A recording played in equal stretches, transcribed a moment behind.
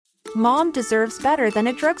Mom deserves better than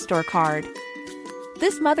a drugstore card.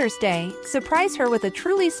 This Mother's Day, surprise her with a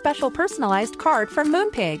truly special personalized card from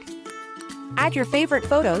Moonpig. Add your favorite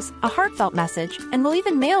photos, a heartfelt message, and we'll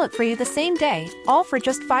even mail it for you the same day, all for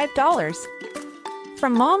just $5.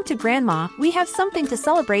 From mom to grandma, we have something to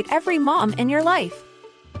celebrate every mom in your life.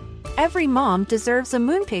 Every mom deserves a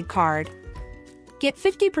Moonpig card. Get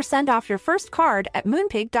 50% off your first card at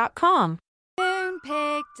moonpig.com.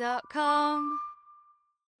 Moonpig.com.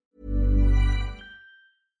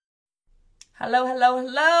 Hello, hello,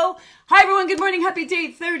 hello. Hi, everyone. Good morning. Happy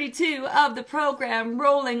day 32 of the program,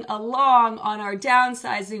 rolling along on our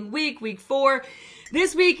downsizing week, week 4.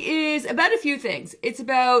 This week is about a few things. It's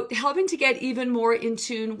about helping to get even more in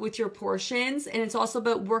tune with your portions, and it's also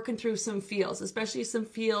about working through some feels, especially some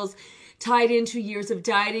feels tied into years of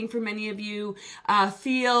dieting for many of you,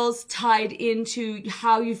 feels tied into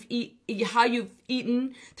how you've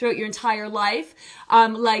eaten throughout your entire life.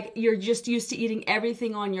 Like you're just used to eating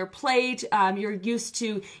everything on your plate. You're used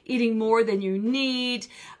to eating more than you need.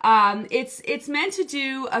 It's meant to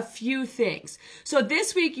do a few things. So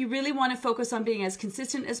this week you really want to focus on being as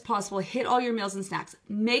consistent as possible. Hit all your meals and snacks.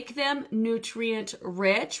 Make them nutrient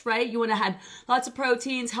rich, right? You want to have lots of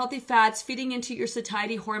proteins, healthy fats, feeding into your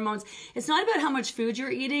satiety hormones. It's not about how much food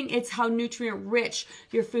you're eating. It's how nutrient rich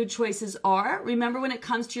your food choices are. Remember, when it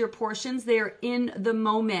comes to your portions, they are in the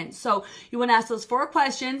moment. So you want to ask those 4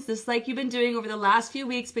 questions, just like you've been doing over the last few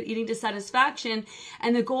weeks, but eating to satisfaction.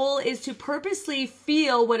 And the goal is to purposely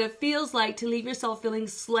feel what it feels like to leave yourself feeling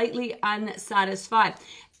slightly unsatisfied.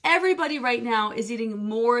 Everybody right now is eating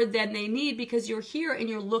more than they need because you're here and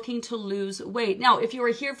you're looking to lose weight. Now, if you are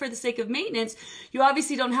here for the sake of maintenance, you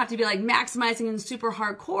obviously don't have to be like maximizing and super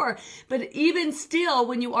hardcore. But even still,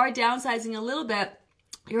 when you are downsizing a little bit,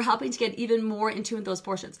 you're helping to get even more in tune with those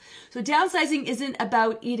portions. So downsizing isn't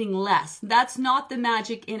about eating less. That's not the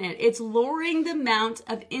magic in it. It's lowering the amount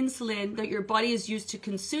of insulin that your body is used to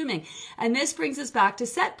consuming. And this brings us back to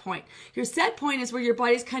set point. Your set point is where your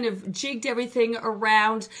body's kind of jigged everything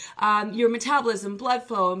around your metabolism, blood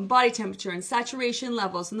flow, and body temperature, and saturation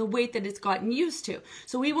levels, and the weight that it's gotten used to.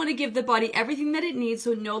 So we want to give the body everything that it needs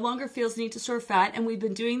so it no longer feels the need to store fat. And we've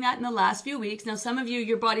been doing that in the last few weeks. Now, some of you,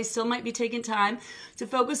 your body still might be taking time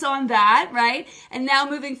to focus on that, right? And now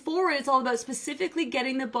moving forward, it's all about specifically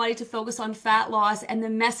getting the body to focus on fat loss and the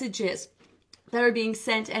messages that are being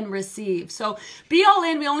sent and received. So be all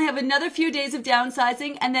in. We only have another few days of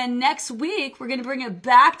downsizing. And then next week, we're going to bring it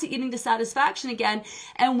back to eating to satisfaction again.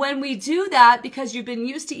 And when we do that, because you've been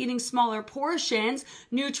used to eating smaller portions,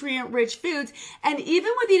 nutrient-rich foods, and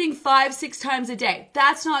even with eating 5-6 times a day,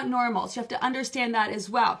 that's not normal. So you have to understand that as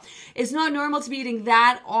well. It's not normal to be eating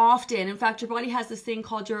that often. In fact, your body has this thing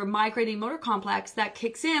called your migrating motor complex that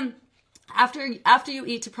kicks in after you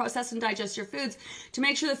eat to process and digest your foods to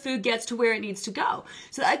make sure the food gets to where it needs to go.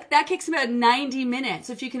 So that kicks about 90 minutes.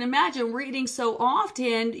 So if you can imagine, we're eating so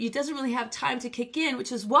often, it doesn't really have time to kick in,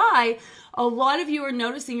 which is why a lot of you are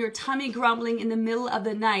noticing your tummy grumbling in the middle of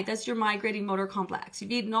the night. That's your migrating motor complex.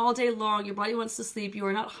 You've eaten all day long. Your body wants to sleep. You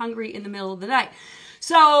are not hungry in the middle of the night.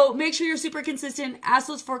 So make sure you're super consistent. Ask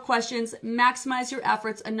those 4 questions. Maximize your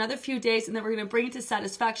efforts another few days, and then we're going to bring it to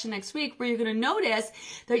satisfaction next week, where you're going to notice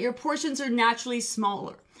that your portions are naturally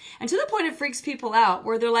smaller. And to the point it freaks people out,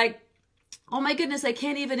 where they're like, oh my goodness, I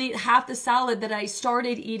can't even eat half the salad that I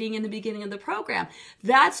started eating in the beginning of the program.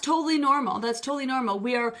 That's totally normal. That's totally normal.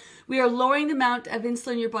 We are lowering the amount of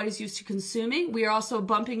insulin your body's used to consuming. We are also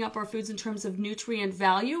bumping up our foods in terms of nutrient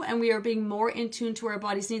value, and we are being more in tune to our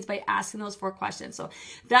body's needs by asking those 4 questions. So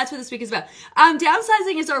that's what this week is about.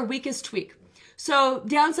 Downsizing is our weakest tweak. So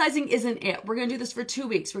downsizing isn't it. We're going to do this for 2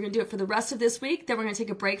 weeks. We're going to do it for the rest of this week. Then we're going to take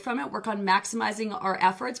a break from it, work on maximizing our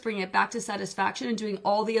efforts, bringing it back to satisfaction, and doing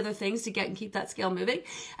all the other things to get and keep that scale moving.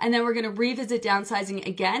 And then we're going to revisit downsizing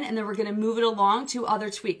again, and then we're going to move it along to other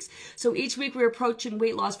tweaks. So each week we're approaching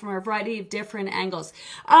weight loss from a variety of different angles.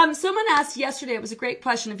 Someone asked yesterday, it was a great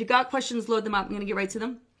question. If you got questions, load them up. I'm going to get right to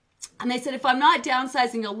them. And they said, if I'm not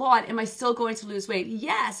downsizing a lot, am I still going to lose weight?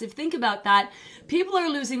 Yes, if you think about that, people are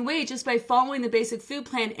losing weight just by following the basic food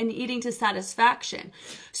plan and eating to satisfaction.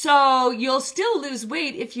 So you'll still lose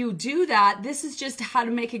weight if you do that. This is just how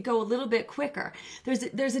to make it go a little bit quicker.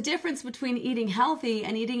 There's a difference between eating healthy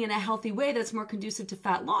and eating in a healthy way that's more conducive to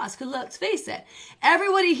fat loss. Because let's face it,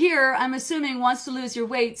 everybody here, I'm assuming, wants to lose your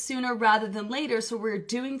weight sooner rather than later. So we're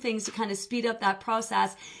doing things to kind of speed up that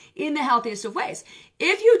process in the healthiest of ways.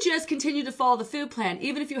 If you just continue to follow the food plan,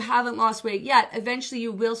 even if you haven't lost weight yet, eventually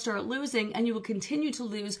you will start losing, and you will continue to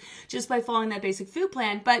lose just by following that basic food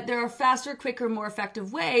plan. But there are faster, quicker, more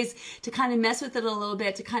effective ways to kind of mess with it a little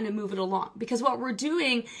bit, to kind of move it along. Because what we're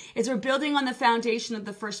doing is we're building on the foundation of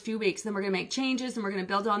the first few weeks. Then we're going to make changes, and we're going to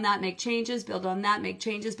build on that, make changes, build on that, make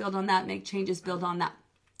changes, build on that, make changes, build on that.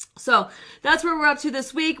 So that's where we're up to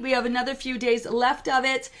this week. We have another few days left of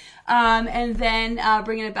it, and then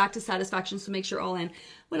bringing it back to satisfaction. So make sure all in.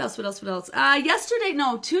 What else?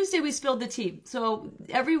 Tuesday we spilled the tea. So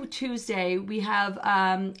every Tuesday we have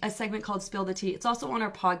a segment called Spill the Tea. It's also on our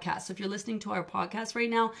podcast. So if you're listening to our podcast right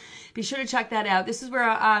now, be sure to check that out. This is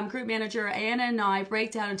where group manager Anna and I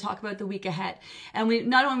break down and talk about the week ahead. And we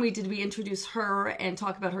not only did we introduce her and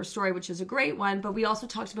talk about her story, which is a great one, but we also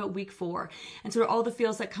talked about week 4 and sort of all the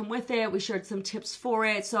feels that come with it. We shared some tips for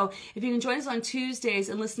it. So if you can join us on Tuesdays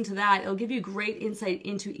and listen to that, it'll give you great insight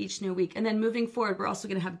into each new week. And then moving forward, we're also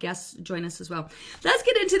going to have guests join us as well. Let's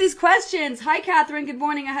get into these questions. Hi, Catherine. Good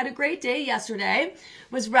morning. I had a great day yesterday.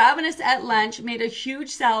 Was ravenous at lunch, made a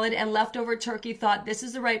huge salad and leftover turkey. Thought this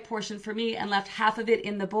is the right portion for me and left half of it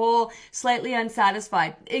in the bowl. Slightly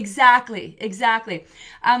unsatisfied. Exactly.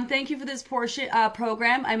 Thank you for this portion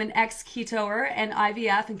program. I'm an ex-ketoer and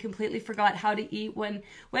IVF and completely forgot how to eat, when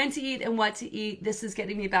to eat and what to eat. This is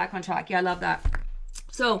getting me back on track. Yeah, I love that.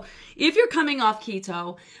 So if you're coming off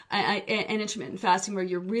keto and intermittent fasting, where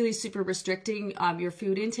you're really super restricting your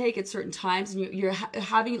food intake at certain times, and you're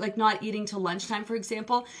having like not eating till lunchtime, for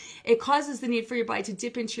example, it causes the need for your body to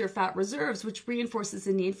dip into your fat reserves, which reinforces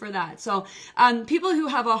the need for that. So people who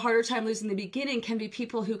have a harder time losing in the beginning can be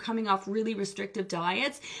people who coming off really restrictive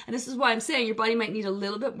diets. And this is why I'm saying your body might need a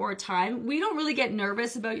little bit more time. We don't really get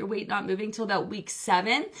nervous about your weight not moving till about week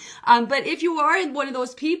 7. But if you are one of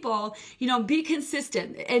those people, be consistent.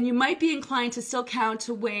 And you might be inclined to still count,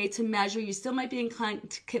 to weigh, to measure. You still might be inclined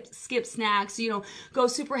to skip snacks, go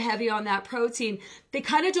super heavy on that protein. They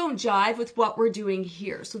kind of don't jive with what we're doing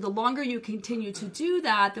here. So the longer you continue to do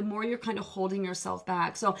that, the more you're kind of holding yourself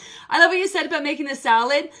back. So I love what you said about making the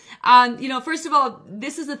salad. First of all,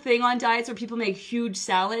 this is a thing on diets where people make huge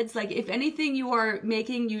salads. Like if anything you are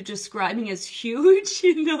making, you describing as huge,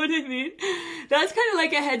 you know what I mean? That's kind of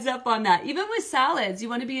like a heads up on that. Even with salads, you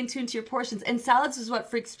want to be in tune to your portions. And salads is what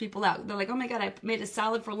freaks people out. They're like, oh my God, I made a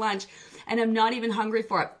salad for lunch and I'm not even hungry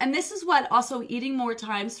for it. And this is what also eating more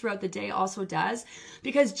times throughout the day also does,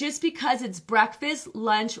 because just because it's breakfast,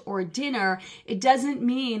 lunch, or dinner, it doesn't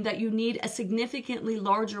mean that you need a significantly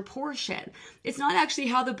larger portion. It's not actually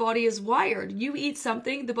how the body is wired. You eat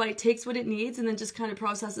something, the body takes what it needs and then just kind of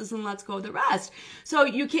processes and lets go of the rest. So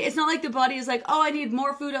it's not like the body is like, oh, I need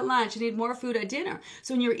more food at lunch, I need more food at dinner.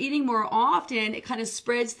 So when you're eating more often, it kind of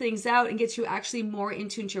spreads things out and gets you actually more in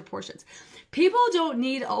tune to your portions. People don't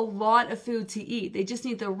need a lot of food to eat. They just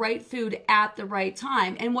need the right food at the right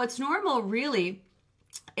time. And what's normal really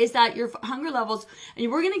is that your hunger levels, and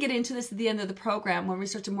we're going to get into this at the end of the program when we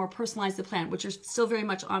start to more personalize the plan, which are still very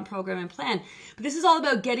much on program and plan. But this is all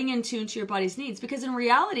about getting in tune to your body's needs, because in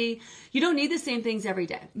reality, you don't need the same things every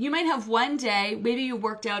day. You might have one day, maybe you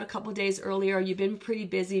worked out a couple of days earlier, you've been pretty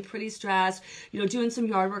busy, pretty stressed, doing some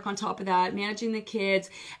yard work on top of that, managing the kids,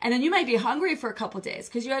 and then you might be hungry for a couple of days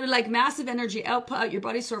because you had like massive energy output, your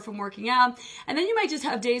body's sore from working out, and then you might just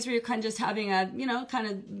have days where you're kind of just having a,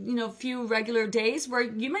 few regular days where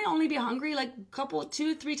you might only be hungry like a couple,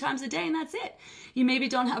 2-3 times a day, and that's it. You maybe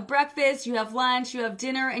don't have breakfast, you have lunch, you have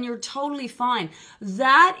dinner, and you're totally fine.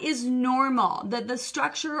 That is normal. The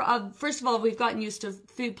structure of, first of all, we've gotten used to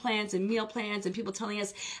food plans and meal plans and people telling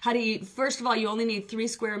us how to eat. First of all, you only need 3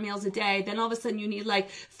 square meals a day. Then all of a sudden you need like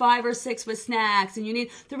 5 or 6 with snacks, and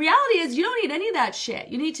the reality is you don't need any of that shit.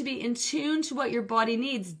 You need to be in tune to what your body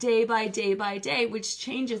needs day by day by day, which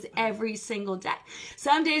changes every single day.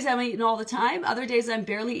 Some days I'm eating all the time. Other days I'm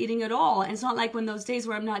barely eating at all. And it's not like when those days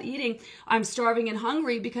where I'm not eating, I'm starving and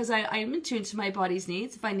hungry, because I'm in tune to my body's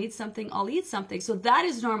needs. If I need something, I'll eat something. So that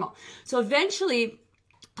is normal. So eventually,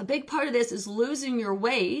 a big part of this is losing your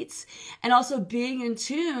weight and also being in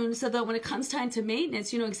tune so that when it comes time to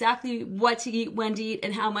maintenance, you know exactly what to eat, when to eat,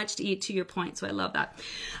 and how much to eat, to your point. So I love that.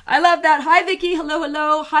 Hi, Vicky.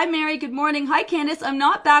 Hello. Hi, Mary. Good morning. Hi, Candace. I'm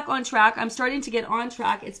not back on track. I'm starting to get on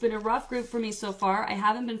track. It's been a rough group for me so far. I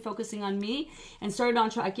haven't been focusing on me and started on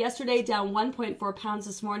track yesterday, down 1.4 pounds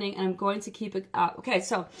this morning, and I'm going to keep it up. Okay,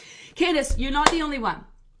 so Candace, you're not the only one.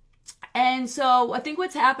 And so I think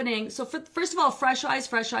what's happening, so first of all, fresh eyes.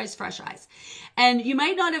 And you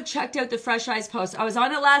might not have checked out the Fresh Eyes post. I was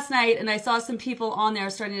on it last night and I saw some people on there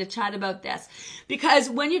starting to chat about this. Because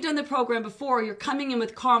when you've done the program before, you're coming in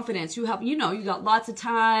with confidence. You got lots of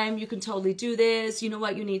time. You can totally do this. You know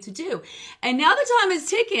what you need to do. And now the time is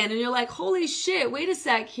ticking and you're like, holy shit, wait a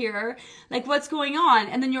sec here. Like, what's going on?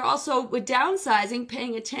 And then you're also, with downsizing,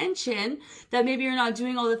 paying attention that maybe you're not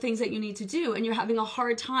doing all the things that you need to do and you're having a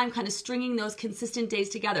hard time kind of stringing those consistent days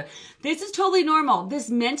together. This is totally normal. This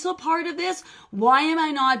mental part of this, why am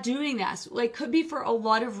I not doing this? Like, could be for a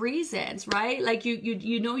lot of reasons, right? Like,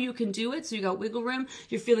 you know you can do it, so you got wiggle room.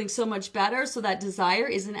 You're feeling so much better, so that desire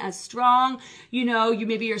isn't as strong.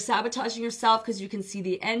 Maybe you're sabotaging yourself because you can see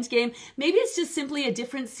the end game. Maybe it's just simply a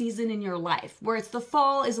different season in your life where it's the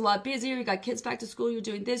fall is a lot busier. You got kids back to school, you're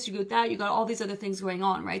doing this, you got that, you got all these other things going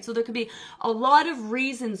on, right? So there could be a lot of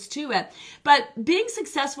reasons to it. But being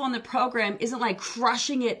successful in the program isn't like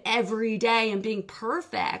crushing it every day and being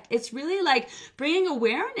perfect. It's really like bringing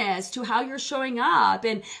awareness to how you're showing up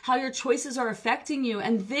and how your choices are affecting you.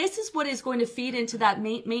 And this is what is going to feed into that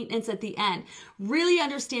maintenance at the end. Really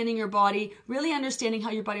understanding your body, really understanding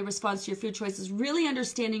how your body responds to your food choices, really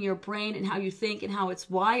understanding your brain and how you think and how it's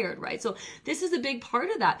wired, right? So this is a big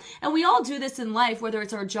part of that. And we all do this in life, whether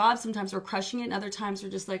it's our job, sometimes we're crushing it, and other times we're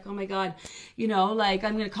just like, oh my God, like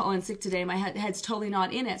I'm going to call in sick today. My head's totally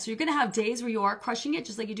not in it. So you're going to have days where you are crushing it,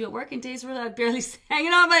 just like you do at work, and days where I'm barely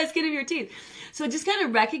hanging on by the skin of your teeth. So just kind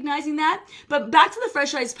of recognizing that. But back to the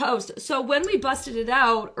Fresh Eyes post. So when we busted it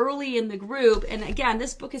out early in the group, and again,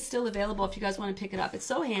 this book is still available if you guys want to pick it up. It's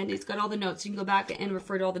so handy. It's got all the notes. You can go back and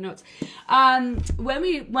refer to all the notes. When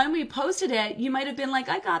we posted it, you might have been like,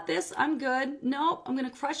 I got this. I'm good. Nope, I'm going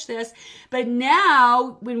to crush this. But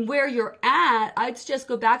now, where you're at, I'd just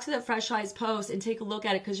go back to that Fresh Eyes post and take a look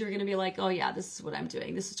at it, because you're going to be like, oh yeah, this is what I'm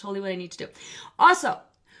doing. This is totally what I need to do. Also,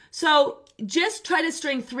 so just try to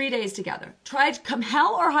string 3 days together. Try to come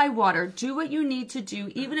hell or high water. Do what you need to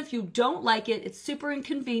do. Even if you don't like it, it's super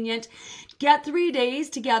inconvenient. Get 3 days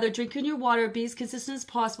together, drinking your water, be as consistent as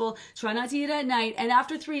possible. Try not to eat at night. And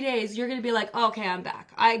after 3 days, you're going to be like, okay, I'm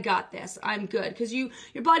back. I got this. I'm good. Because your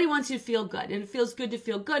body wants you to feel good. And it feels good to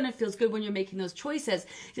feel good. And it feels good when you're making those choices.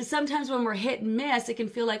 Just sometimes when we're hit and miss, it can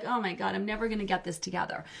feel like, oh my God, I'm never going to get this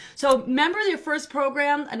together. So remember your first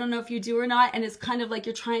program. I don't know if you do or not. And it's kind of like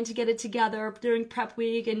you're trying to get it together during prep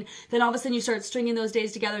week. And then all of a sudden you start stringing those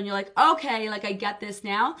days together and you're like, okay, like I get this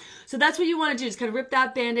now. So that's what you want to do, is kind of rip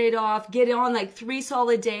that Band-Aid off, get it on like 3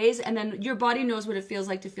 solid days, and then your body knows what it feels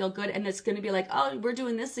like to feel good, and it's going to be like, oh, we're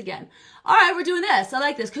doing this again. All right, we're doing this. I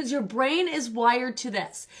like this, because your brain is wired to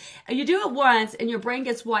this. And you do it once and your brain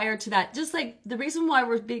gets wired to that. Just like the reason why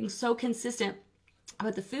we're being so consistent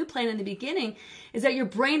about the food plan in the beginning is that your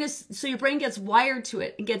brain gets wired to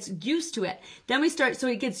it and gets used to it. Then so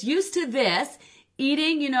it gets used to this.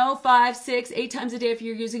 Eating, 5, 6, 8 times a day if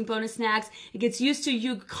you're using bonus snacks. It gets used to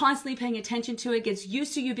you constantly paying attention to it. It gets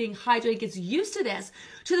used to you being hydrated. It gets used to this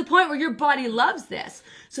to the point where your body loves this.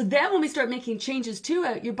 So then when we start making changes to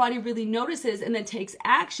it, your body really notices and then takes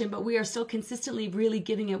action, but we are still consistently really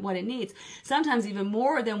giving it what it needs. Sometimes even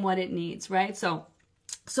more than what it needs, right? So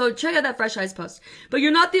check out that Fresh Eyes post. But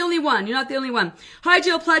you're not the only one. You're not the only one. Hi,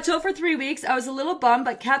 Jill. Plateau for 3 weeks. I was a little bummed,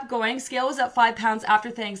 but kept going. Scale was up 5 pounds after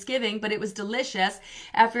Thanksgiving, but it was delicious.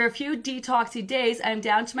 After a few detoxy days, I'm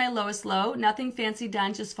down to my lowest low. Nothing fancy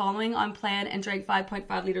done, just following on plan, and drank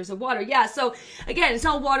 5.5 liters of water. Yeah, so again, it's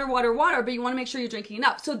not water, but you want to make sure you're drinking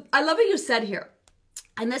enough. So I love what you said here.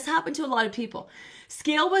 And this happened to a lot of people.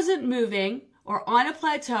 Scale wasn't moving, or on a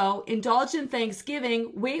plateau, indulged in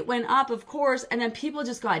Thanksgiving, weight went up, of course, and then people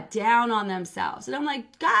just got down on themselves. And I'm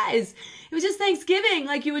like, guys, it was just Thanksgiving.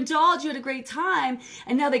 Like, you indulged, you had a great time,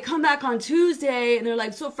 and now they come back on Tuesday, and they're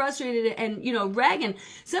like so frustrated and, ragging.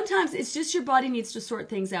 Sometimes it's just your body needs to sort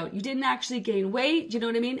things out. You didn't actually gain weight, you know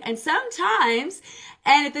what I mean? And sometimes,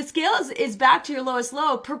 and if the scale is back to your lowest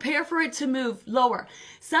low, prepare for it to move lower.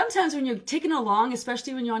 Sometimes when you're taking along,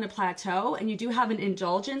 especially when you're on a plateau and you do have an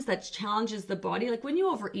indulgence that challenges the body, like when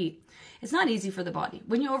you overeat, it's not easy for the body.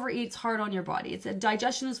 When you overeat, it's hard on your body.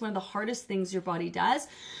 Digestion is one of the hardest things your body does.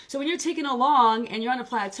 So when you're taking along and you're on a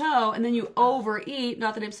plateau and then you overeat,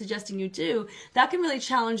 not that I'm suggesting you do, that can really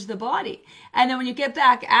challenge the body. And then when you get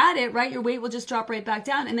back at it, right, your weight will just drop right back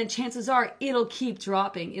down. And then chances are it'll keep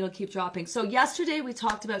dropping. It'll keep dropping. So yesterday we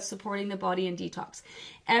talked about supporting the body in detox.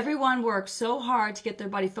 Everyone works so hard to get their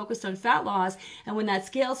body focused on fat loss. And when that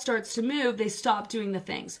scale starts to move, they stop doing the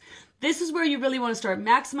things. This is where you really want to start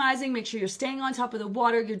maximizing. Make sure you're staying on top of the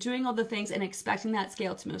water. You're doing all the things and expecting that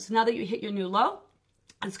scale to move. So now that you hit your new low,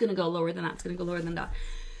 it's going to go lower than that. It's going to go lower than that.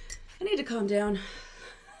 I need to calm down.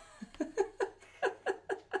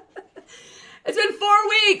 It's been 4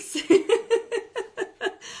 weeks.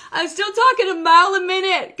 I'm still talking a mile a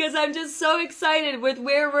minute because I'm just so excited with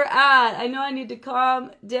where we're at. I know I need to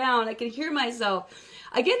calm down. I can hear myself.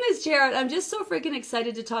 I get in this chair. I'm just so freaking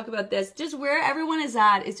excited to talk about this. Just where everyone is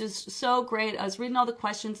at is just so great. I was reading all the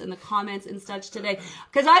questions and the comments and such today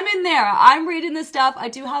because I'm in there. I'm reading this stuff. I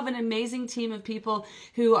do have an amazing team of people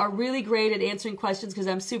who are really great at answering questions because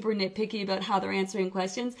I'm super nitpicky about how they're answering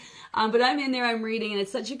questions. But I'm in there, I'm reading, and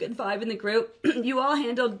it's such a good vibe in the group. You all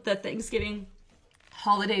handled the Thanksgiving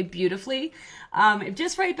holiday beautifully.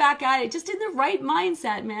 Just right back at it, just in the right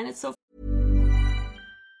mindset, man. It's so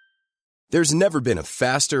There's never been a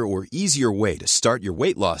faster or easier way to start your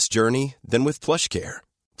weight loss journey than with PlushCare.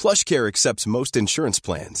 PlushCare accepts most insurance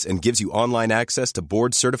plans and gives you online access to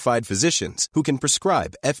board-certified physicians who can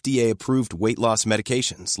prescribe FDA-approved weight loss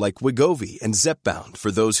medications like Wegovy and Zepbound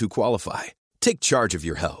for those who qualify. Take charge of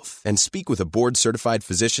your health and speak with a board-certified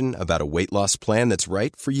physician about a weight loss plan that's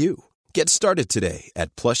right for you. Get started today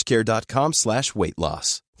at plushcare.com/weight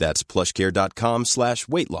loss. That's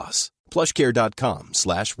plushcare.com/weight loss.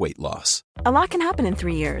 plushcare.com/weight loss. A lot can happen in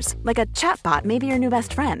 3 years, like a chatbot may be your new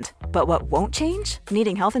best friend. But what won't change?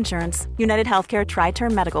 Needing health insurance. United Healthcare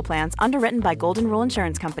Tri-Term Medical Plans, underwritten by Golden Rule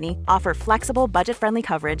Insurance Company, offer flexible, budget-friendly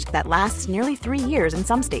coverage that lasts nearly 3 years in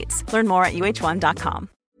some states. Learn more at uh1.com.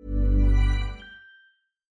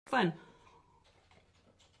 fun.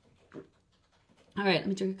 All right, let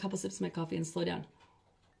me drink a couple sips of my coffee and slow down.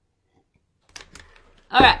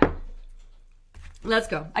 All right. Let's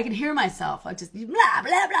go. I can hear myself. I just blah, blah,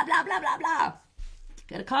 blah, blah, blah, blah, blah.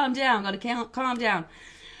 Gotta calm down. Calm down.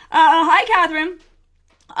 Hi, Catherine.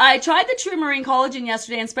 I tried the True Marine Collagen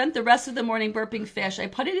yesterday and spent the rest of the morning burping fish. I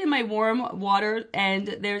put it in my warm water, and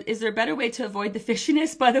is there a better way to avoid the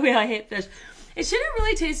fishiness? By the way, I hate fish. It shouldn't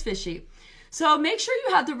really taste fishy. So make sure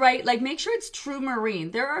you have the right, make sure it's True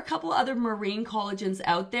Marine. There are a couple other marine collagens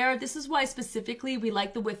out there. This is why specifically we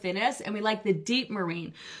like the Within Us and we like the Deep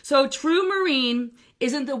Marine. So True Marine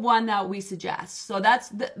isn't the one that we suggest. So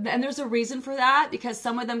and there's a reason for that because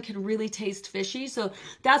some of them can really taste fishy. So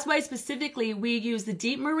that's why specifically we use the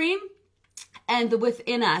Deep Marine and the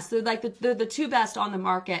Within Us. They're they're the two best on the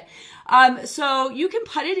market. So you can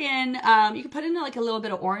put it in, like a little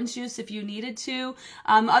bit of orange juice if you needed to.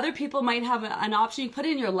 Other people might have an option. You put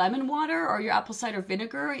it in your lemon water or your apple cider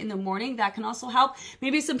vinegar in the morning. That can also help.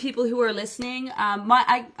 Maybe some people who are listening,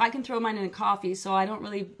 I can throw mine in coffee, so I don't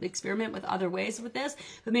really experiment with other ways with this,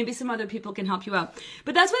 but maybe some other people can help you out.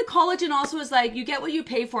 But that's what collagen also is like. You get what you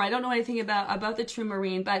pay for. I don't know anything about the True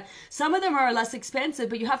Marine, but some of them are less expensive,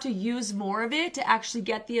 but you have to use more of it to actually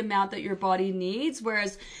get the amount that your body needs.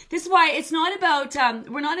 Whereas this is why it's not about,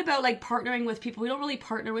 we're not about partnering with people. We don't really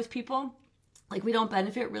partner with people. We don't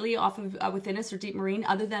benefit really off of Within Us or Deep Marine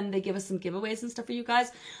other than they give us some giveaways and stuff for you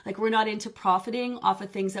guys. We're not into profiting off of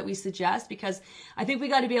things that we suggest because I think we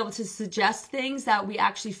got to be able to suggest things that we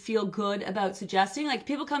actually feel good about suggesting.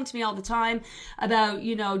 People come to me all the time about,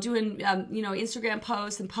 doing, Instagram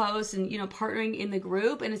posts and partnering in the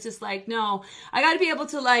group. And it's just no, I got to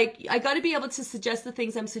be able to suggest the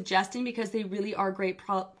things I'm suggesting because they really are great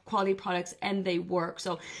quality products and they work.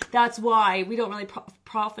 So that's why we don't really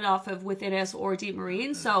profit off of Within Us or Deep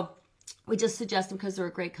Marine. So we just suggest them because they're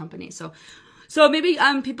a great company. So maybe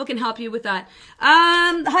people can help you with that.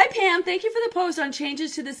 Hi Pam, thank you for the post on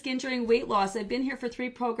changes to the skin during weight loss. I've been here for 3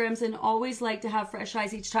 programs and always like to have fresh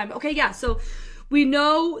eyes each time. Okay, yeah. So we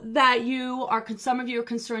know that some of you are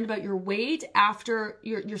concerned about your weight after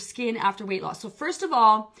your skin after weight loss. So first of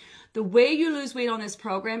all, the way you lose weight on this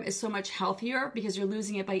program is so much healthier because you're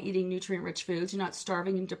losing it by eating nutrient-rich foods. You're not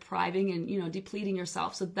starving and depriving and, depleting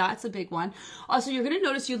yourself. So that's a big one. Also, you're going to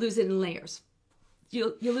notice you lose it in layers.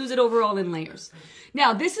 You lose it overall in layers.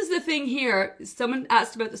 Now, this is the thing here. Someone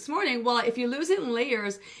asked about this morning. Well, if you lose it in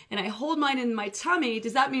layers and I hold mine in my tummy,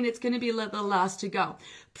 does that mean it's going to be the last to go?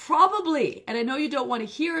 Probably. And I know you don't want to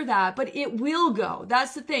hear that, but it will go.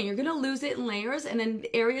 That's the thing. You're going to lose it in layers. And then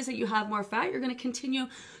the areas that you have more fat, you're going to continue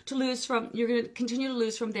to lose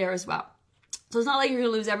from there as well. So it's not like you're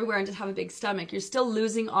going to lose everywhere and just have a big stomach. You're still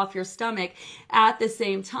losing off your stomach at the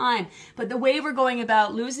same time. But the way we're going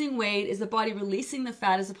about losing weight is the body releasing the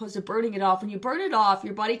fat as opposed to burning it off. When you burn it off,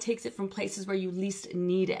 your body takes it from places where you least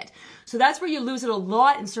need it. So that's where you lose it a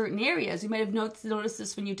lot in certain areas. You might have noticed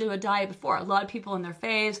this when you do a diet before. A lot of people in their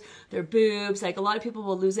faves, their boobs, a lot of people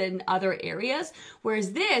will lose it in other areas.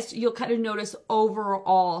 Whereas this, you'll kind of notice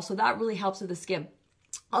overall. So that really helps with the skin.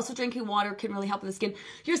 Also, drinking water can really help with the skin.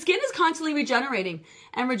 Your skin is constantly regenerating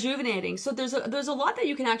and rejuvenating. So there's a lot that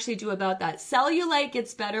you can actually do about that. Cellulite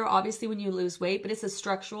gets better, obviously, when you lose weight, but it's a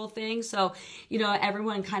structural thing. So,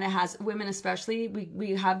 everyone kind of has, women especially,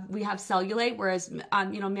 we have cellulite, whereas,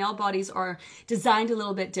 male bodies are designed a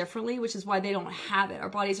little bit differently, which is why they don't have it. Our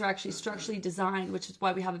bodies are actually structurally designed, which is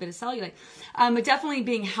why we have a bit of cellulite. But definitely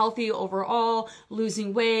being healthy overall,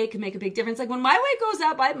 losing weight can make a big difference. Like when my weight goes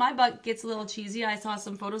up, my butt gets a little cheesy. I saw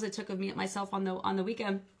some photos I took of myself on the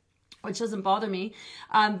weekend, which doesn't bother me.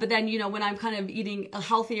 But then, when I'm kind of eating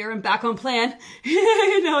healthier and back on plan,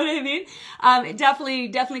 you know what I mean? It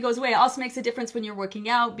definitely goes away. It also makes a difference when you're working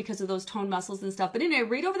out because of those toned muscles and stuff. But anyway,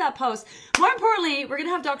 read over that post. More importantly, we're going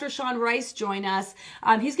to have Dr. Sean Rice join us.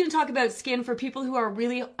 He's going to talk about skin for people who are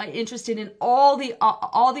really interested in all the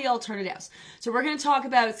alternatives. So we're going to talk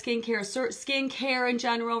about skincare in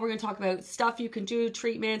general. We're going to talk about stuff you can do,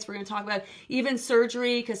 treatments. We're going to talk about even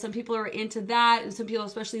surgery, because some people are into that, and some people,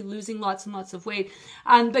 especially losing lots and lots of weight.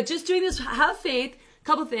 But just doing this, have faith.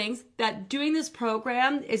 Couple things, that doing this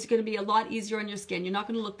program is going to be a lot easier on your skin. You're not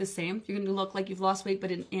going to look the same. You're going to look like you've lost weight, but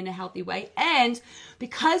in a healthy way. And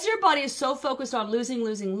because your body is so focused on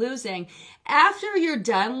losing, after you're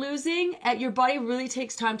done losing, your body really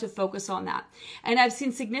takes time to focus on that. And I've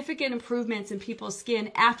seen significant improvements in people's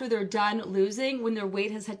skin after they're done losing, when their weight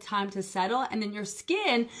has had time to settle. And then your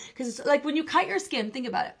skin, because it's like when you cut your skin, think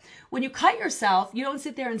about it. When you cut yourself, you don't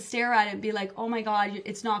sit there and stare at it and be like, oh my God,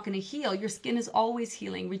 it's not going to heal. Your skin is always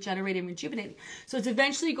healing, regenerating, rejuvenating. So it's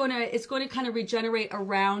eventually going to kind of regenerate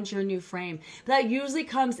around your new frame. But that usually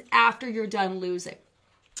comes after you're done losing.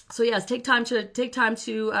 So yes, take time to check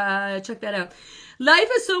that out. Life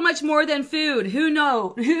is so much more than food. Who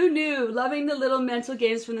knew? Loving the little mental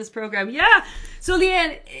games from this program. Yeah. So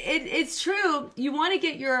Leanne, it's true. You want to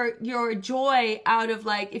get your joy out of,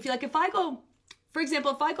 like, if I go, for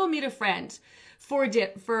example, if I go meet a friend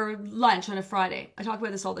for lunch on a Friday, I talk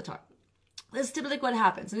about this all the time. This is typically what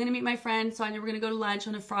happens. I'm going to meet my friend Sonia. We're going to go to lunch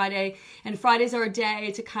on a Friday, and Fridays are a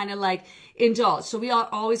day to kind of like indulge. So we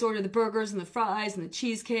always order the burgers and the fries and the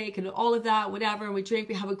cheesecake and all of that, whatever. And we drink.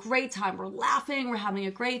 We have a great time. We're laughing. We're having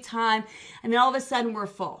a great time. And then all of a sudden we're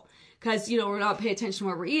full. Because, we're not paying attention to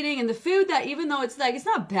what we're eating. And the food that, even though it's like, it's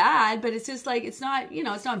not bad, but it's just like, it's not,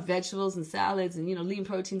 it's not vegetables and salads and, lean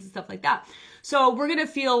proteins and stuff like that. So we're going to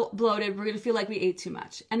feel bloated. We're going to feel like we ate too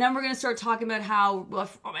much. And then we're going to start talking about how,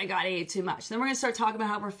 oh my God, I ate too much. Then we're going to start talking about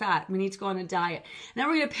how we're fat. We need to go on a diet. And then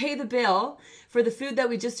we're going to pay the bill for the food that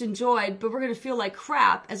we just enjoyed, but we're going to feel like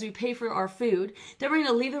crap as we pay for our food. Then we're going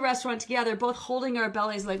to leave the restaurant together, both holding our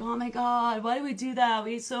bellies like, oh my God, why do we do that?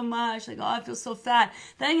 We eat so much. Like, oh, I feel so fat.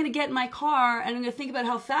 Then I'm going to get in my car and I'm going to think about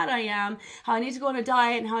how fat I am, how I need to go on a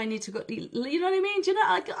diet, and how I need to go, you know what I mean? Gina,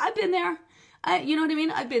 I've been there. You know what I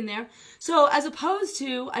mean? I've been there. So as opposed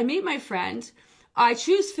to, I meet my friend, I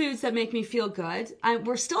choose foods that make me feel good.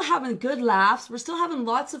 We're still having good laughs. We're still having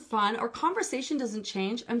lots of fun. Our conversation doesn't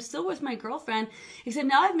change. I'm still with my girlfriend, except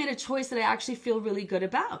now I've made a choice that I actually feel really good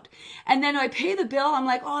about. And then I pay the bill. I'm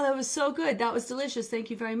like, oh, that was so good. That was delicious. Thank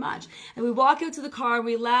you very much. And we walk out to the car and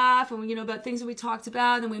we laugh and we, about things that we talked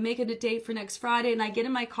about, and we make it a date for next Friday. And I get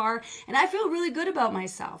in my car and I feel really good about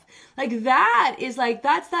myself. Like that is like,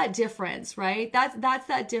 that's that difference, right? That's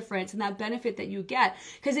that difference and that benefit that you get,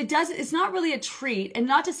 because it's not really a treat. And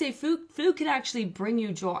not to say food can actually bring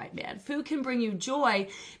you joy, man. Food can bring you joy,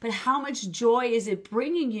 but how much joy is it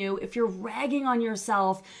bringing you if you're ragging on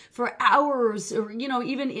yourself for hours or,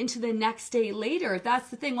 even into the next day later? That's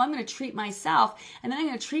the thing. Well, I'm going to treat myself, and then I'm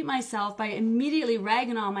going to treat myself by immediately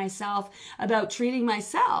ragging on myself about treating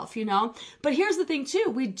myself, But here's the thing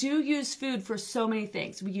too. We do use food for so many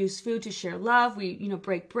things. We use food to share love. We,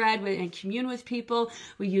 break bread and commune with people.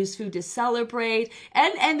 We use food to celebrate.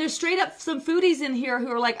 And there's straight up some foodies in here who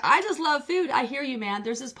are like, I just love food. I hear you, man.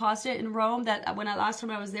 There's this pasta in Rome that last time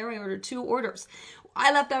I was there, I ordered 2 orders.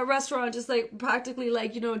 I left that restaurant just like practically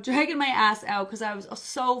like, dragging my ass out because I was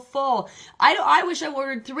so full. I wish I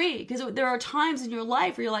ordered 3, because there are times in your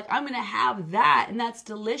life where you're like, I'm going to have that and that's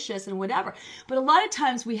delicious and whatever. But a lot of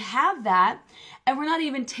times we have that and we're not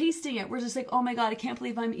even tasting it. We're just like, oh my God, I can't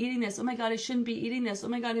believe I'm eating this. Oh my God, I shouldn't be eating this. Oh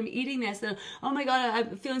my God, I'm eating this. And oh my God,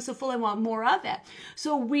 I'm feeling so full. I want more of it.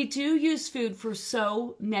 So we do use food for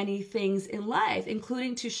so many things in life,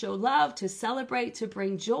 including to show love, to celebrate, to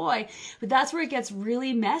bring joy. But that's where it gets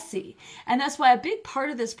really messy. And that's why a big part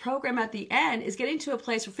of this program at the end is getting to a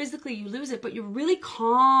place where physically you lose it, but you're really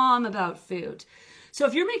calm about food. So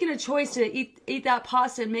if you're making a choice to eat that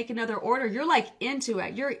pasta and make another order, you're like into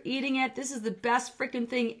it. You're eating it. This is the best freaking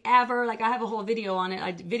thing ever. Like I have a whole video on it.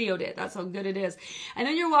 I videoed it. That's how good it is. And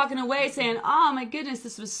then you're walking away saying, oh my goodness,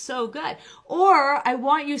 this was so good. Or I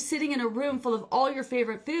want you sitting in a room full of all your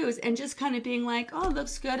favorite foods and just kind of being like, oh, it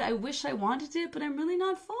looks good. I wish I wanted it, but I'm really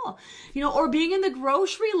not full. Or being in the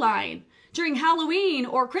grocery line during Halloween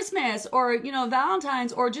or Christmas or,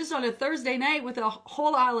 Valentine's, or just on a Thursday night with a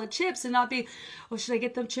whole aisle of chips and not be, oh, should I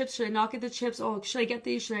get them chips? Should I not get the chips? Oh, should I get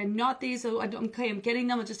these? Should I not these? Oh, okay, I'm getting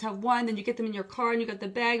them. I'll just have one. Then you get them in your car and you got the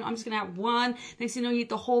bag. I'm just going to have one. Next thing you know, you eat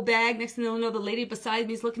the whole bag. Next thing you know, the lady beside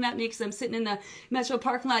me is looking at me because I'm sitting in the Metro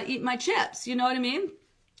parking lot eating my chips. You know what I mean?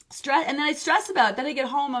 Stress, and then I stress about it. Then I get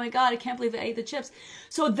home, oh my God, I can't believe I ate the chips.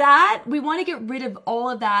 So that, we want to get rid of all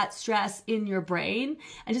of that stress in your brain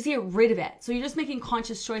and just get rid of it. So you're just making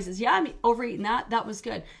conscious choices. Yeah, I'm overeating that. That was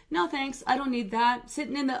good. No, thanks. I don't need that.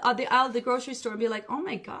 Sitting in the aisle of the grocery store and be like, oh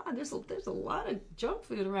my God, there's a lot of junk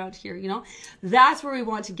food around here, That's where we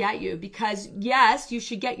want to get you, because yes, you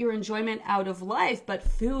should get your enjoyment out of life, but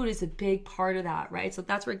food is a big part of that, right? So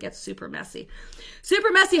that's where it gets super messy.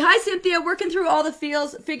 Super messy. Hi, Cynthia. Working through all the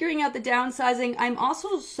feels, figuring out the downsizing. I'm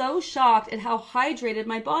also so shocked at how hydrated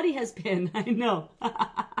my body has been. I know.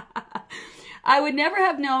 I would never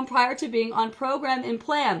have known prior to being on program and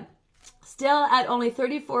plan. Still at only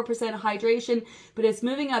 34% hydration, but it's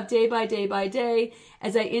moving up day by day by day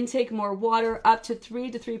as I intake more water, up to 3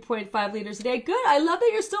 to 3.5 liters a day. Good. I love that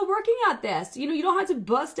you're still working at this. You don't have to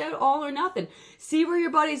bust out all or nothing. See where your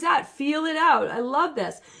body's at. Feel it out. I love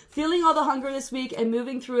this. Feeling all the hunger this week and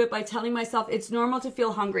moving through it by telling myself it's normal to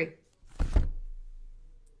feel hungry.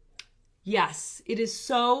 Yes, it is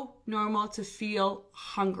so normal to feel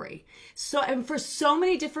hungry. And for so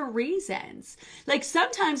many different reasons. Like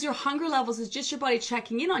sometimes your hunger levels is just your body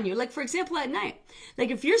checking in on you. Like for example, at night.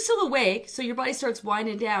 Like if you're still awake, so your body starts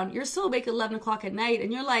winding down, you're still awake at 11 o'clock at night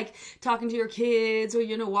and you're like talking to your kids or,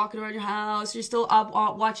 walking around your house, you're still up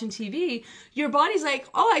watching TV. Your body's like,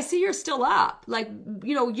 oh, I see you're still up. Like,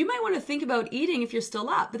 you might want to think about eating if you're still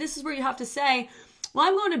up. But this is where you have to say, well,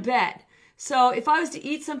 I'm going to bed. So if I was to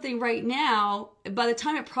eat something right now, by the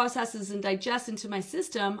time it processes and digests into my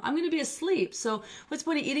system, I'm going to be asleep. So what's the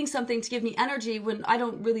point of eating something to give me energy when I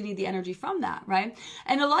don't really need the energy from that, right?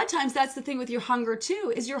 And a lot of times that's the thing with your hunger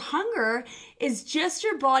too, is your hunger is just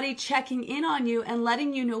your body checking in on you and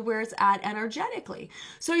letting you know where it's at energetically.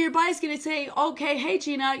 So your body's going to say, okay, hey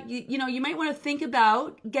Gina, you might want to think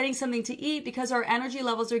about getting something to eat because our energy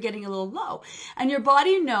levels are getting a little low. And your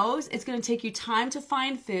body knows it's going to take you time to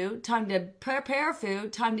find food, time to prepare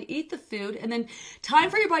food, time to eat the food, and then time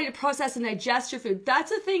for your body to process and digest your food. That's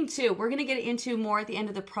a thing too. We're going to get into more at the end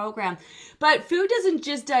of the program. But food doesn't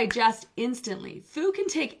just digest instantly. Food can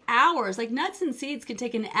take hours. Like nuts and seeds can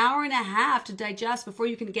take an hour and a half to digest before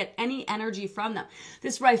you can get any energy from them.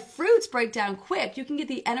 This is why fruits break down quick. You can get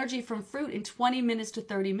the energy from fruit in 20 minutes to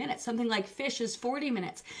 30 minutes. Something like fish is 40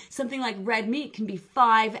 minutes. Something like red meat can be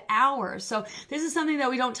 5 hours. So this is something that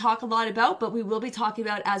we don't talk a lot about, but we will be talking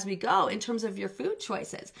about as we go in terms of your food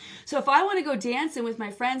choices. So if I want to go dancing with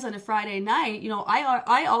my friends on a Friday night,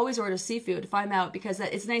 I always order seafood if I'm out because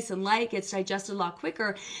it's nice and light, gets digested a lot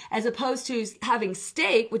quicker, as opposed to having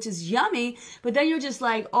steak, which is yummy, but then you're just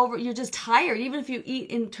you're just tired. Even if you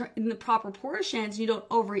eat in the proper portions, you don't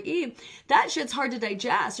overeat, that shit's hard to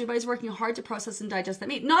digest. Your body's working hard to process and digest that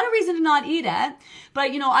meat. Not a reason to not eat it,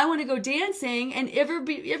 but I want to go dancing. And ever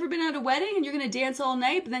been at a wedding and you're going to dance all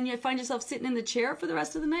night, but then you find yourself sitting in the chair for the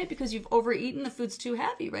rest of the night because you've overeaten, the food's too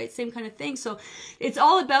heavy, right? Same kind of thing. So it's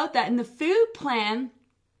all about that. And the food plan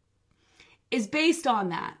is based on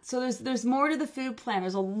that. So there's more to the food plan.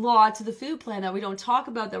 There's a lot to the food plan that we don't talk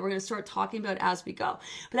about that we're going to start talking about as we go.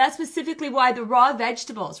 But that's specifically why the raw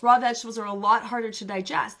vegetables are a lot harder to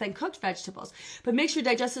digest than cooked vegetables. But makes your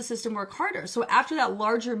digestive system work harder. So after that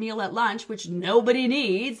larger meal at lunch, which nobody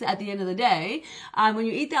needs at the end of the day, when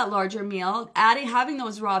you eat that larger meal, having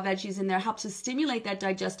those raw veggies in there helps to stimulate that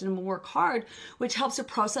digestion and work hard, which helps to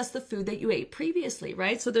process the food that you ate previously,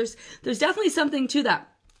 right? So there's definitely something to that.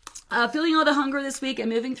 Feeling all the hunger this week and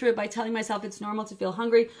moving through it by telling myself it's normal to feel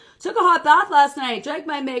hungry. Took a hot bath last night, drank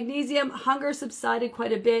my magnesium, hunger subsided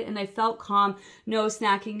quite a bit, and I felt calm. No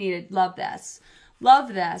snacking needed. Love this.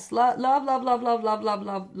 Love this. Love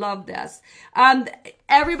this.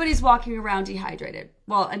 Everybody's walking around dehydrated.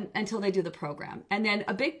 until they do the program. And then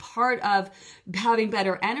a big part of having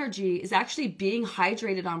better energy is actually being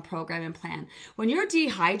hydrated on program and plan. When you're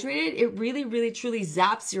dehydrated, it really, really, truly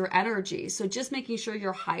zaps your energy. So just making sure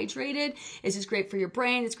you're hydrated is just great for your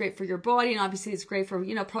brain. It's great for your body. And obviously it's great for,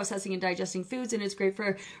 processing and digesting foods. And it's great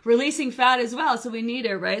for releasing fat as well. So we need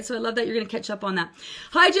it, right? So I love that you're going to catch up on that.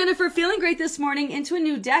 Hi, Jennifer. Feeling great this morning into a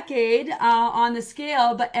new decade on the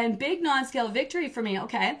scale, and big non-scale victory for me.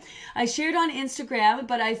 Okay. I shared on Instagram,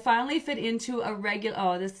 but I finally fit into a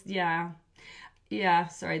regular,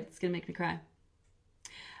 sorry, it's going to make me cry.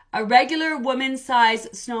 A regular woman's size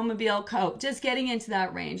snowmobile coat. Just getting into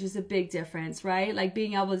that range is a big difference, right? Like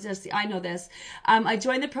being able to I know this. I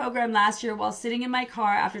joined the program last year while sitting in my car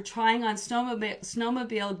after trying on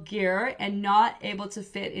snowmobile gear and not able to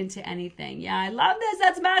fit into anything. Yeah, I love this.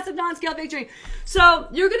 That's massive non-scale victory. So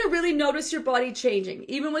you're going to really notice your body changing.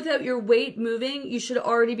 Even without your weight moving, you should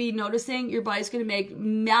already be noticing your body's going to make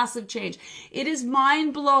massive change. It is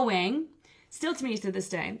mind-blowing. Still to me to this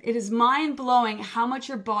day, it is mind-blowing how much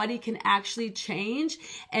your body can actually change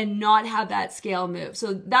and not have that scale move.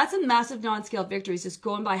 So that's a massive non-scale victory, is just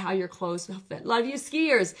going by how your clothes fit. A lot of you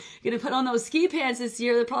skiers, you're going to put on those ski pants this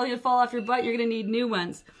year. They're probably going to fall off your butt. You're going to need new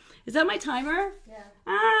ones. Is that my timer?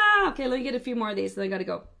 Yeah. Okay, let me get a few more of these, then I got to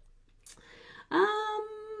go.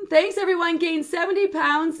 Thanks, everyone. Gained 70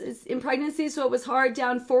 pounds in pregnancy, so it was hard.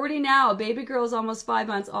 Down 40 now. Baby girl's almost 5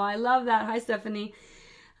 months. Oh, I love that. Hi, Stephanie.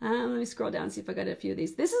 Let me scroll down, see if I got a few of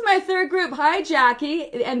these. This is my third group. Hi,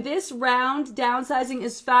 Jackie. And this round downsizing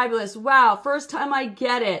is fabulous. Wow, first time I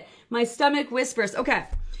get it. My stomach whispers. Okay.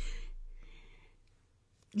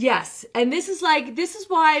 Yes. And this is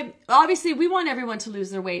why, obviously, we want everyone to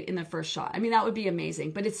lose their weight in the first shot. I mean, that would be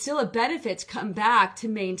amazing. But it's still a benefit to come back, to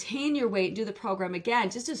maintain your weight, do the program again,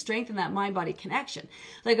 just to strengthen that mind-body connection.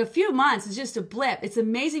 Like a few months is just a blip. It's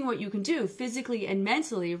amazing what you can do physically and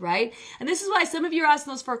mentally, right? And this is why some of you are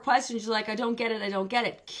asking those 4 questions. You're like, I don't get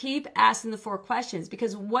it. Keep asking the 4 questions,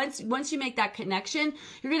 because once you make that connection,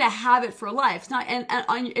 you're going to have it for life. It's not, and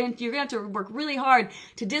you're going to have to work really hard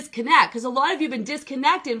to disconnect, because a lot of you have been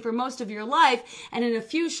disconnected for most of your life, and in a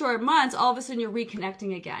few short months, all of a sudden you're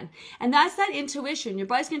reconnecting again. And that's that intuition. Your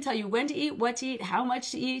body's going to tell you when to eat, what to eat, how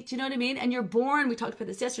much to eat. Do you know what I mean? And you're born, we talked about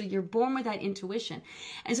this yesterday, you're born with that intuition.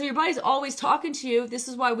 And so your body's always talking to you. This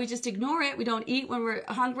is why we just ignore it. We don't eat when we're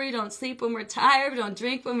hungry, we don't sleep when we're tired, we don't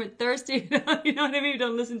drink when we're thirsty. You know what I mean? We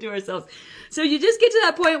don't listen to ourselves. So you just get to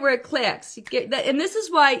that point where it clicks. You get that, and this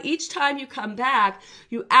is why each time you come back,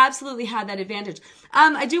 you absolutely have that advantage.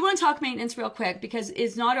 I do want to talk maintenance real quick, because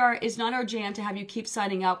it's not our jam to have you keep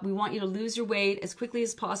signing up. We want you to lose your weight as quickly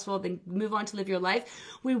as possible, then move on to live your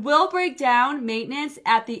life. We will break down maintenance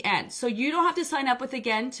at the end. So you don't have to sign up with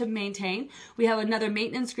again to maintain. We have another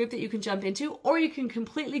maintenance group that you can jump into, or you can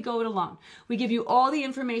completely go it alone. We give you all the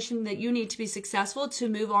information that you need to be successful to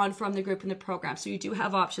move on from the group and the program. So you do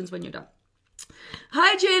have options when you're done.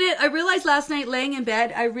 Hi, Janet. I realized last night laying in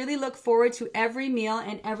bed, I really look forward to every meal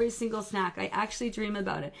and every single snack. I actually dream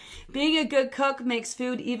about it. Being a good cook makes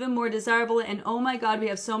food even more desirable, and oh my God, we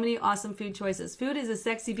have so many awesome food choices. Food is a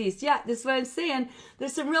sexy beast. Yeah, this is what I'm saying.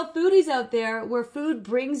 There's some real foodies out there where food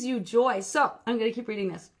brings you joy. So I'm going to keep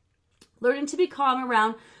reading this. Learning to be calm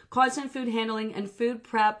around constant food handling and food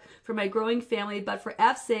prep for my growing family, but for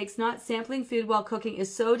F's sakes, not sampling food while cooking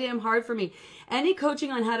is so damn hard for me. Any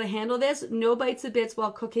coaching on how to handle this? No bites of bits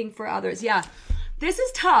while cooking for others. Yeah, this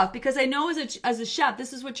is tough, because I know as a chef,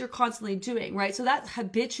 this is what you're constantly doing, right? So that's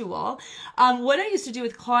habitual. What I used to do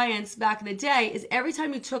with clients back in the day is every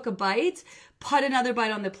time you took a bite, put another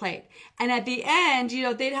bite on the plate. And at the end,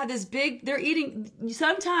 they'd have this they're eating,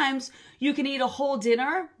 sometimes you can eat a whole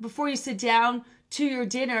dinner before you sit down to your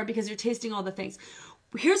dinner, because you're tasting all the things.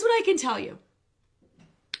 Here's what I can tell you.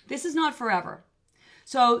 This is not forever.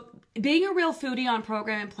 So being a real foodie on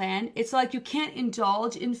program and plan, it's like you can't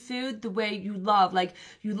indulge in food the way you love. Like,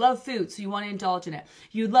 you love food, so you want to indulge in it.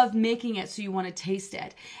 You love making it, so you want to taste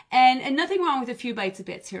it. And nothing wrong with a few bites of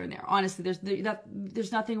bits here and there. Honestly,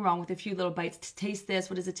 there's nothing wrong with a few little bites to taste this.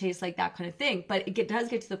 What does it taste like? That kind of thing. But it does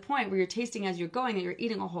get to the point where you're tasting as you're going and you're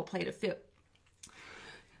eating a whole plate of food.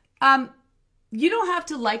 You don't have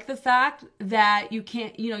to like the fact that you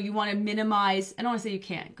can't, you want to minimize, I don't want to say you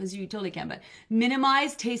can't, because you totally can, but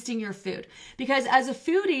minimize tasting your food. Because as a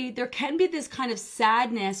foodie, there can be this kind of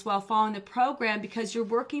sadness while following the program, because you're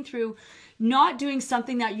working through not doing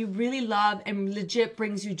something that you really love and legit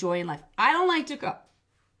brings you joy in life. I don't like to cook.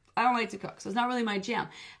 I don't like to cook, so it's not really my jam.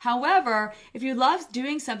 However, if you love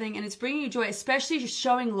doing something and it's bringing you joy, especially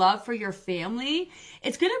showing love for your family,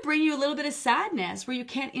 it's going to bring you a little bit of sadness where you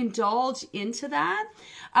can't indulge into that.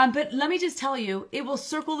 But let me just tell you, it will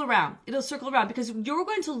circle around. It'll circle around because you're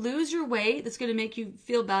going to lose your weight. That's going to make you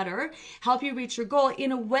feel better, help you reach your goal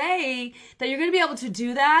in a way that you're going to be able to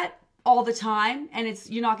do that all the time, and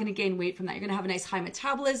you're not going to gain weight from that. You're going to have a nice high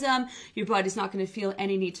metabolism. Your body's not going to feel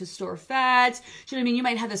any need to store fat. Do you know what I mean? You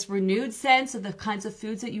might have this renewed sense of the kinds of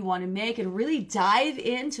foods that you want to make and really dive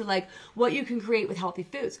into like what you can create with healthy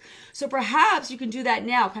foods. So perhaps you can do that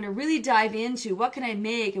now, kind of really dive into what can I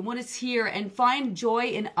make and what is here, and find joy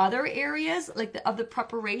in other areas like of the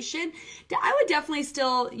preparation. I would definitely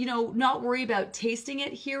still, not worry about tasting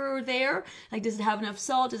it here or there. Like, does it have enough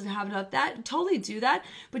salt? Does it have enough that? Totally do that.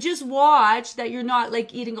 But just watch that you're not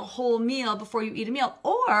like eating a whole meal before you eat a meal.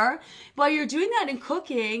 Or while you're doing that in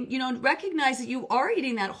cooking, recognize that you are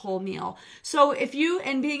eating that whole meal. So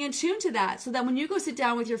and being in tune to that, so that when you go sit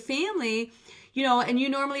down with your family, and you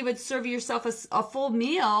normally would serve yourself a full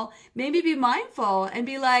meal, maybe be mindful and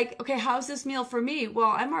be like, okay, how's this meal for me? Well,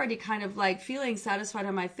 I'm already kind of like feeling satisfied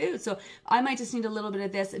on my food. So I might just need a little bit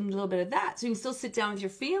of this and a little bit of that. So you can still sit down with your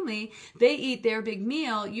family. They eat their big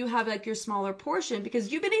meal. You have like your smaller portion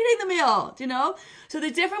because you've been eating the meal, So the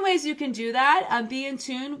different ways you can do that, be in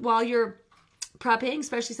tune while you're prepping,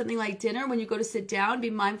 especially something like dinner. When you go to sit down, be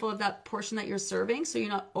mindful of that portion that you're serving so you're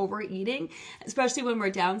not overeating, especially when we're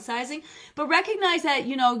downsizing. But recognize that,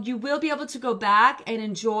 you will be able to go back and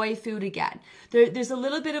enjoy food again. There's a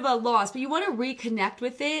little bit of a loss, but you want to reconnect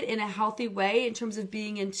with it in a healthy way in terms of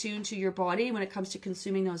being in tune to your body when it comes to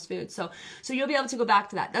consuming those foods. So you'll be able to go back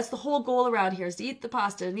to that. That's the whole goal around here, is to eat the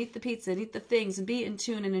pasta and eat the pizza and eat the things and be in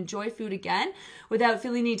tune and enjoy food again without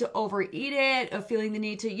feeling the need to overeat it or feeling the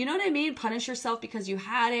need to, punish yourself because you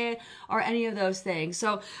had it or any of those things.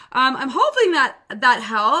 So I'm hoping that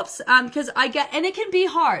helps because and it can be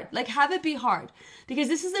hard. Like, have it be hard because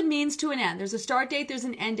this is a means to an end. There's a start date, there's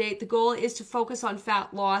an end date. The goal is to focus on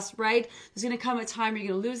fat loss, right? There's going to come a time where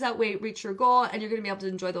you're going to lose that weight, reach your goal, and you're going to be able to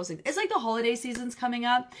enjoy those things. It's like the holiday season's coming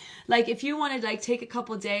up. Like, if you want to take a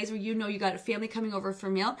couple of days where you got a family coming over for a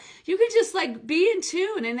meal, you can just be in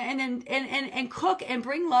tune and cook and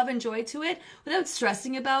bring love and joy to it without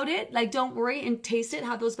stressing about it. Like, don't worry and taste it,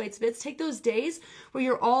 have those bites bits. Take those days where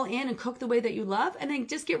you're all in and cook the way that you love, and then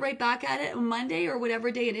just get right back at it on Monday or whatever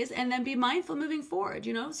day it is, and then be mindful moving forward,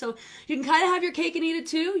 So you can kind of have your cake and eat it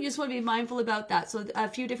too. You just want to be mindful about that. So a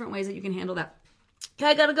few different ways that you can handle that.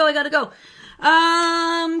 Okay, I gotta go. Gotta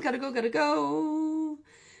go.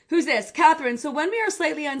 Who's this? Catherine. So when we are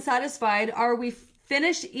slightly unsatisfied, are we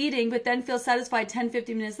finished eating but then feel satisfied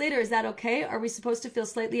 10-15 minutes later? Is that okay? Are we supposed to feel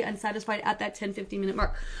slightly unsatisfied at that 10-15 minute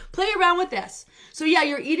mark? Play around with this. So yeah,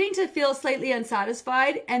 you're eating to feel slightly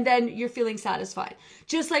unsatisfied and then you're feeling satisfied.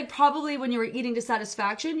 Just like probably when you were eating to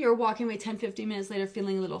satisfaction, you're walking away 10-15 minutes later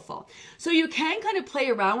feeling a little full. So you can kind of play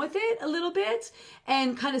around with it a little bit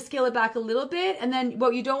and kind of scale it back a little bit. And then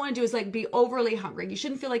what you don't want to do is be overly hungry. You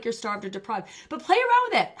shouldn't feel like you're starved or deprived, but play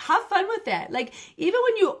around with it. Have fun with it. Like, even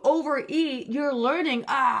when you overeat, you're learning,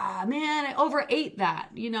 man, I overate that,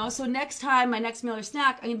 So next time, my next meal or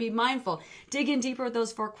snack, I'm going to be mindful. Dig in deeper with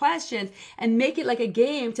those 4 questions and make it like a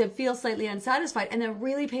game to feel slightly unsatisfied, and then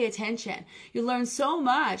really pay attention. You learn so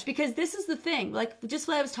much because this is the thing. Like, just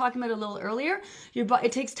what I was talking about a little earlier,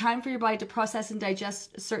 it takes time for your body to process and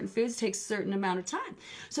digest certain foods. It takes a certain amount of time.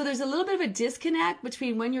 So there's a little bit of a disconnect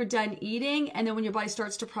between when you're done eating and then when your body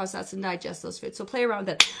starts to process and digest those foods. So play around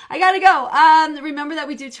with it. I gotta go. Remember that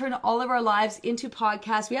we do turn all of our lives into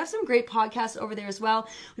podcasts. We have some great podcasts over there as well.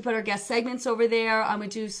 We put our guest segments over there. We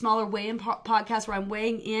do smaller weigh-in podcasts where I'm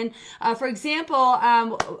weighing in. For example,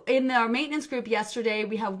 in our maintenance group yesterday,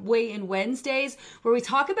 we have weigh-in Wednesdays where we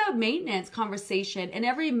talk about maintenance conversation. And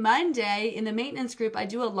every Monday in the maintenance group, I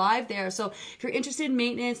do a live there. So if you're interested in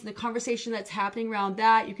maintenance and the conversation that's happening around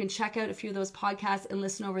that, you can check out a few of those podcasts and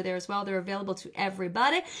listen over there as well. They're available to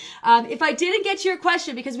everybody. If I didn't get to your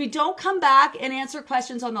question, because we don't come back and answer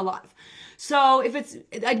questions on the live. So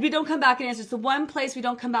we don't come back and answer. It's the one place we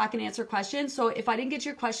don't come back and answer questions. So if I didn't get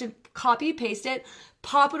your question, copy, paste it,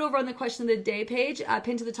 pop it over on the question of the day page,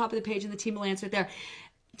 pin to the top of the page, and the team will answer it there.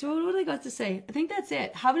 So what I got to say? I think that's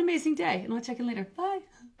it. Have an amazing day, and I'll check in later. Bye.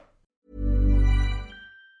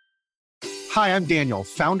 Hi, I'm Daniel,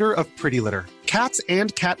 founder of Pretty Litter. Cats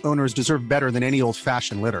and cat owners deserve better than any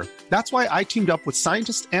old-fashioned litter. That's why I teamed up with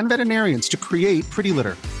scientists and veterinarians to create Pretty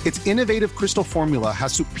Litter. Its innovative crystal formula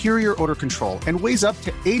has superior odor control and weighs up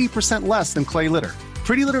to 80% less than clay litter.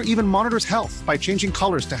 Pretty Litter even monitors health by changing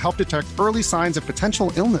colors to help detect early signs of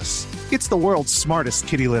potential illness. It's the world's smartest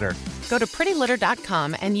kitty litter. Go to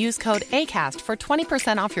prettylitter.com and use code ACAST for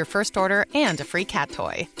 20% off your first order and a free cat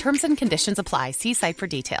toy. Terms and conditions apply. See site for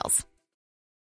details.